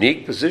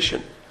unique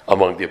position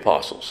among the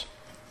apostles,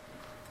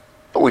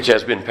 which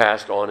has been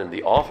passed on in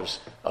the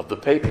office of the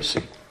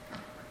papacy.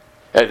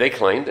 And they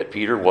claim that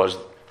Peter was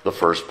the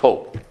first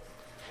pope.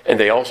 And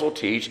they also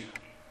teach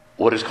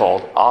what is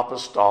called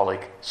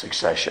apostolic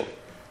succession.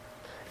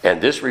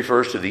 And this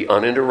refers to the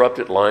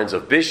uninterrupted lines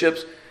of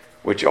bishops,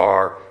 which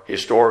are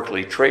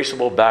historically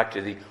traceable back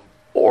to the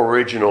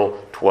original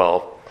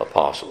 12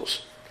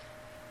 apostles.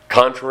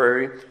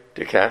 Contrary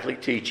to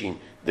Catholic teaching,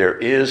 there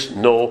is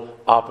no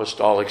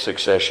apostolic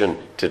succession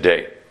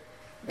today.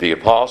 The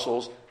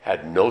apostles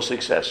had no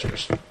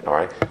successors. All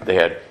right, they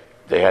had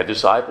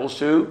disciples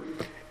too,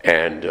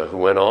 and who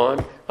went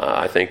on.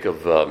 I think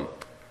of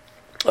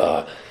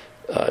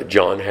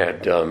John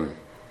had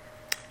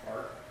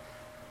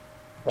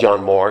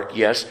John Mark,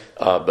 yes,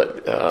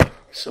 but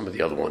some of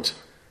the other ones.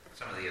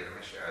 Some of the other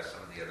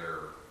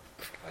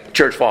like,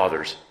 church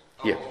fathers.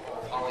 Yeah,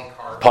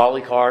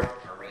 Polycarp.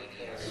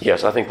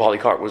 Yes, I think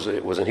Polycarp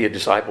wasn't he a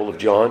disciple of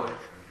John?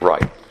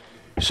 Right.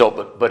 So,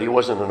 but he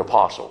wasn't an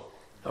apostle.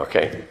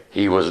 Okay,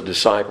 he was a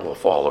disciple, a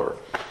follower.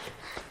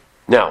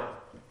 Now,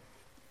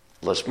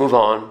 let's move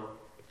on.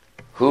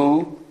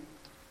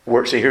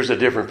 See, here's a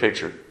different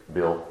picture,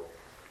 Bill.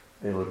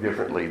 They look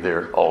differently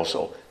there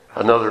also.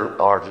 Another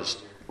artist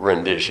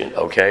rendition,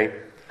 okay?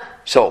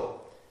 So,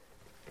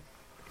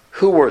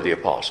 who were the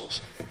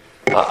apostles?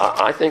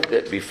 I think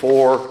that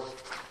before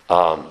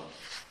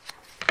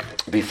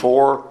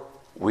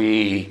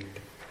we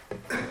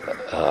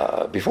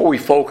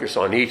focus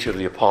on each of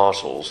the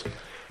apostles,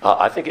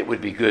 I think it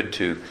would be good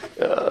to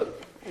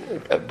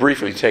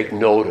briefly take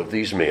note of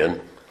these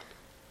men,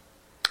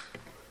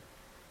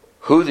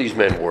 who these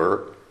men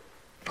were,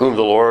 whom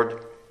the Lord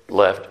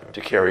left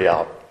to carry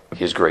out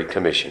his great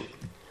commission.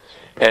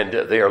 And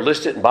they are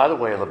listed, and by the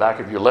way, on the back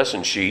of your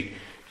lesson sheet,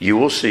 you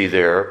will see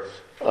there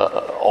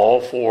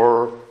all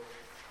four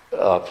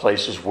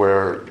places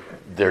where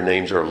their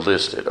names are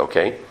listed,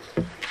 okay?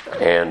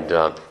 And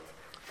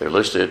they're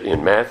listed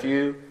in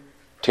Matthew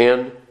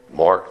 10,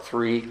 Mark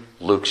 3,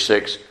 Luke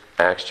 6,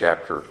 Acts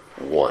chapter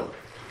 1.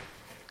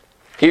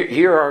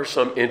 Here are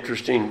some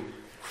interesting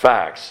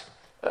facts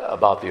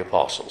about the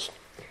apostles.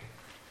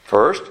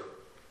 First,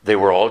 they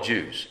were all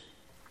Jews.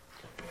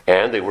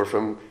 And they were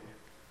from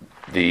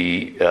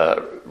the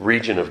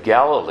region of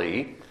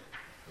Galilee,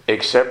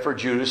 except for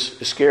Judas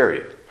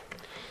Iscariot.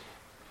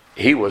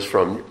 He was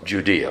from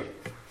Judea.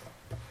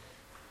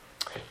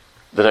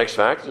 The next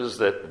fact is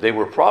that they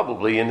were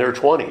probably in their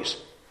 20s,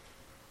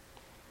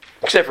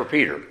 except for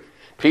Peter.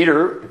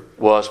 Peter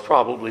was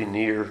probably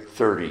near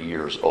 30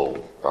 years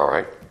old, all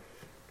right?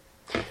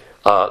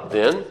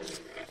 Then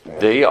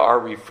they are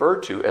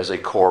referred to as a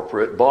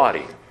corporate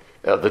body,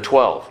 the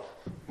 12.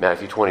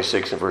 Matthew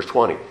 26 and verse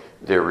 20,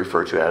 they're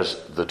referred to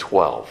as the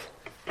 12.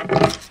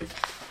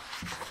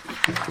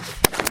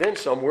 Then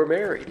some were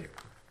married,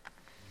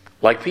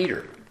 like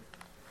Peter.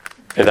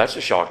 And that's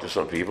a shock to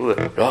some people.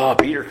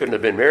 Peter couldn't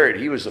have been married.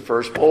 He was the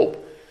first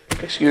pope.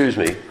 Excuse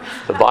me.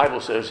 The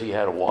Bible says he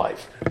had a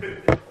wife.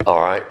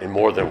 All right, in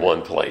more than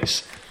one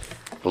place.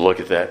 We'll look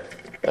at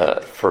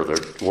that further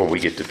when we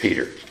get to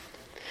Peter.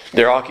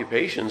 Their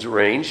occupations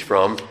ranged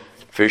from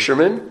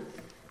fishermen.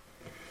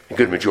 A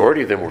good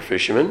majority of them were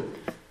fishermen.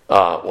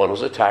 One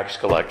was a tax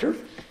collector.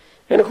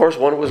 And of course,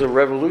 one was a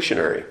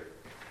revolutionary.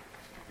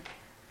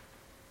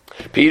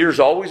 Peter's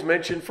always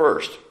mentioned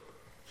first.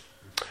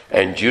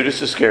 And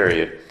Judas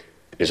Iscariot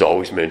is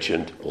always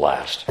mentioned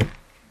last.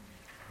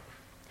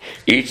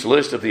 Each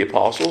list of the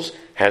apostles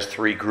has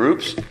 3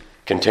 groups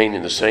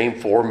containing the same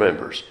 4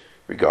 members,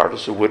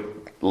 regardless of what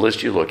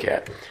list you look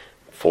at.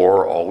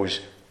 four are always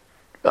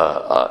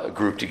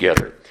grouped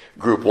together.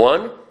 Group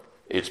 1,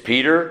 it's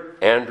Peter,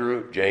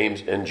 Andrew,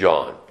 James, and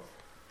John.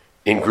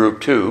 In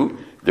group 2,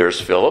 there's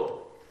Philip,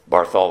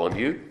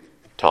 Bartholomew,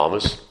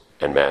 Thomas,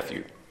 and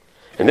Matthew.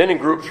 And then in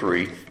group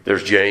 3,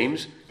 there's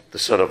James, the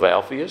son of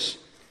Alphaeus,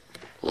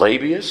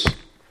 Lebbaeus,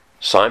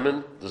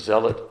 Simon the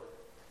Zealot,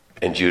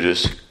 and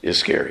Judas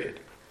Iscariot.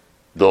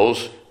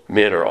 Those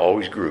men are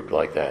always grouped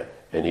like that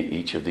in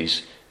each of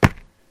these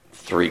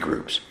 3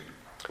 groups.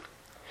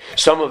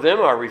 Some of them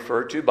are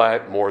referred to by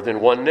more than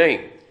one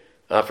name.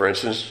 For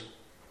instance,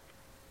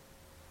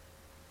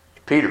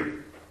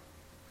 Peter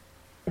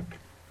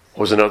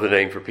was another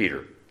name for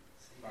Peter.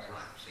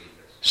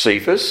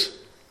 Cephas.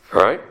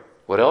 All right.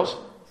 What else?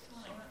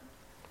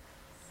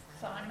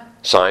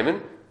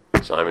 Simon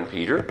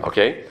Peter.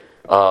 Okay.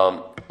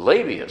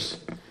 Lebbaeus.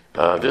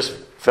 This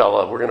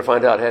fella, we're going to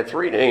find out, had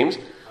 3 names.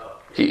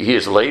 He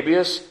is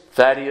Lebbaeus,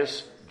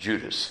 Thaddeus,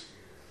 Judas.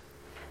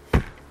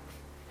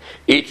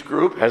 Each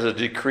group has a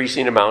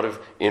decreasing amount of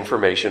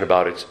information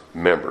about its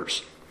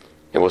members.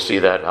 And we'll see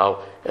that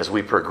how, as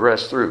we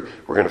progress through,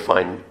 we're going to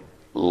find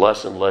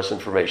less and less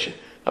information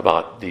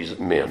about these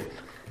men.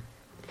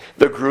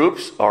 The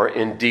groups are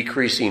in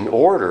decreasing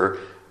order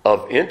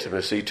of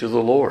intimacy to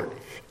the Lord.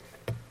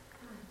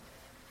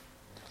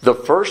 The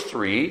first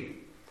 3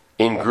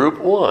 in group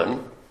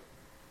 1,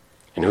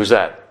 and who's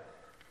that?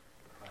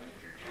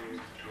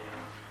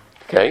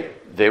 Okay,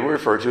 they were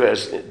referred to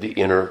as the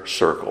inner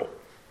circle.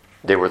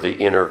 They were the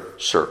inner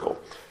circle.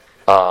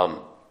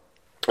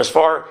 As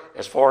far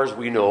as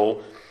we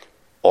know,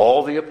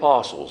 all the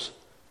apostles,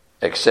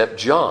 except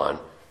John,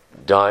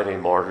 died a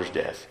martyr's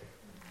death.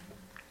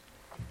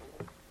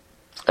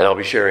 And I'll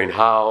be sharing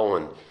how,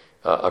 and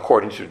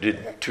according to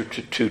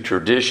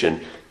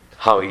tradition,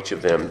 how each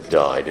of them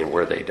died and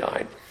where they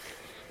died.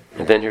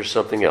 And then here's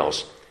something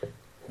else.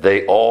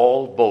 They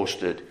all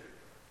boasted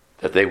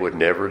that they would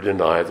never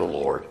deny the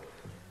Lord.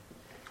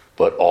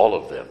 But all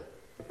of them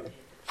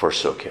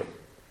forsook him.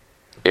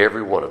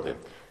 Every one of them.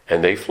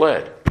 And they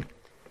fled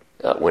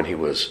when he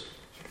was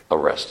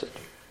arrested.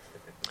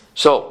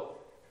 So,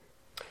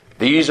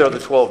 these are the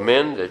 12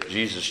 men that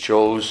Jesus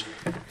chose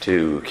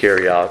to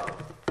carry out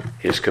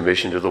his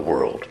commission to the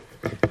world.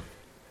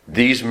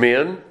 These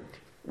men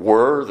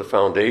were the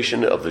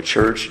foundation of the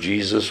church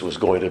Jesus was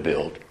going to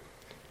build.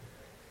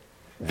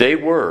 They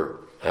were,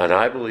 and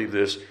I believe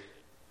this,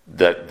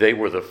 that they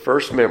were the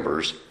first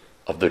members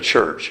of the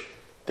church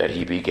that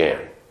he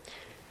began.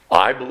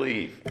 I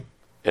believe,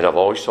 and I've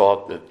always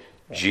thought that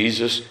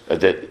Jesus,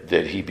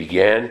 that he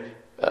began,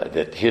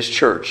 that his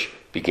church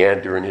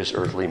began during his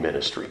earthly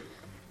ministry.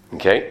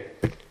 Okay?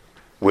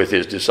 With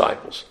his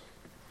disciples.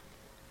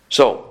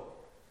 So,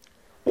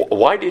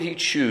 why did he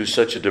choose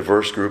such a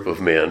diverse group of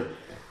men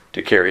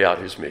to carry out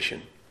his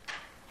mission?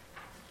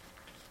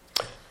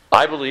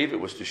 I believe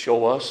it was to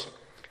show us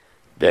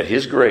that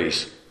his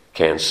grace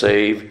can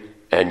save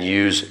and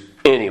use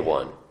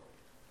anyone,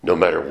 no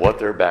matter what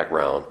their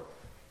background,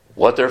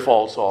 what their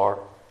faults are,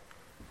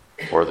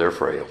 or their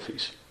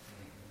frailties.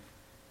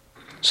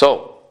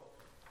 So,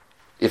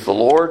 if the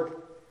Lord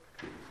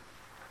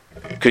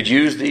could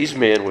use these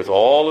men with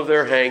all of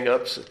their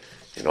hang-ups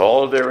and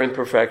all of their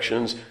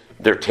imperfections,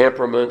 their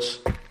temperaments,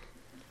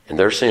 and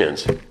their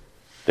sins,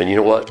 then you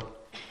know what?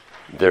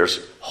 There's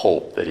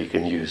hope that he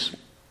can use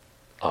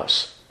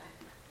us.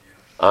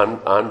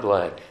 I'm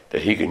glad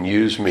that he can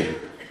use me,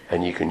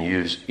 and he can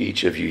use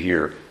each of you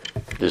here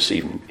this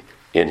evening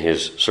in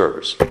his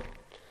service.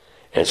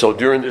 And so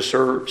during this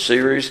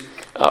series,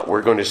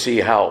 we're going to see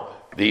how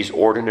these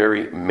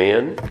ordinary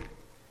men,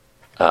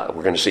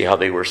 we're going to see how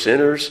they were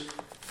sinners.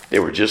 They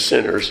were just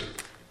sinners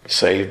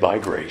saved by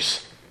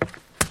grace.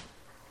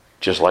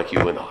 Just like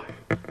you and I.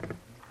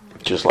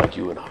 Just like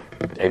you and I.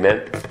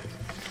 Amen?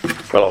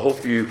 Well, I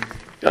hope you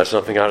got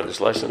something out of this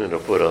lesson, and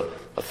it'll put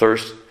a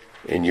thirst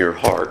in your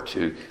heart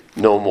to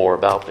know more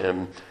about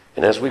them.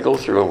 And as we go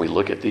through and we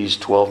look at these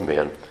 12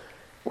 men,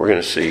 we're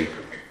going to see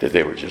that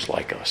they were just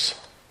like us.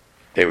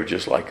 They were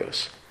just like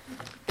us.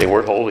 They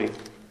weren't holy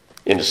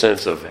in the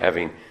sense of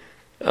having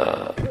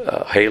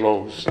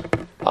halos.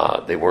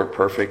 They weren't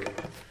perfect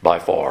by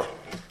far.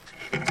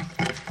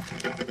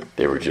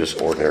 They were just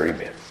ordinary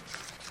men.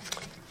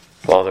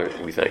 Father,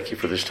 we thank you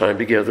for this time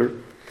together.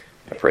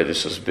 I pray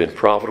this has been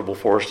profitable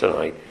for us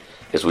tonight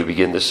as we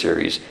begin this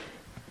series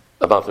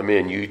about the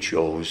men you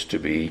chose to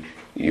be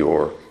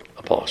your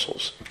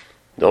apostles.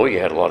 No, you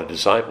had a lot of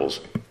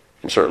disciples,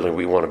 and certainly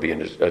we want to be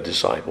a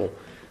disciple.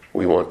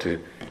 We want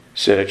to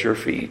sit at your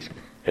feet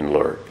and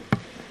learn.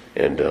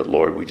 And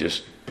Lord, we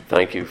just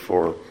thank you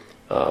for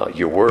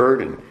your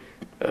word. And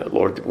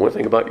Lord, one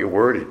thing about your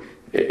word,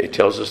 it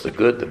tells us the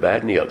good, the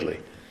bad, and the ugly.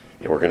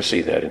 And we're going to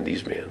see that in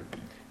these men.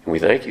 And we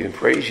thank you and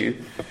praise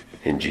you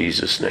in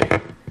Jesus'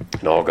 name.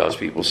 And all God's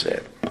people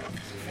said,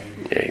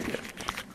 amen.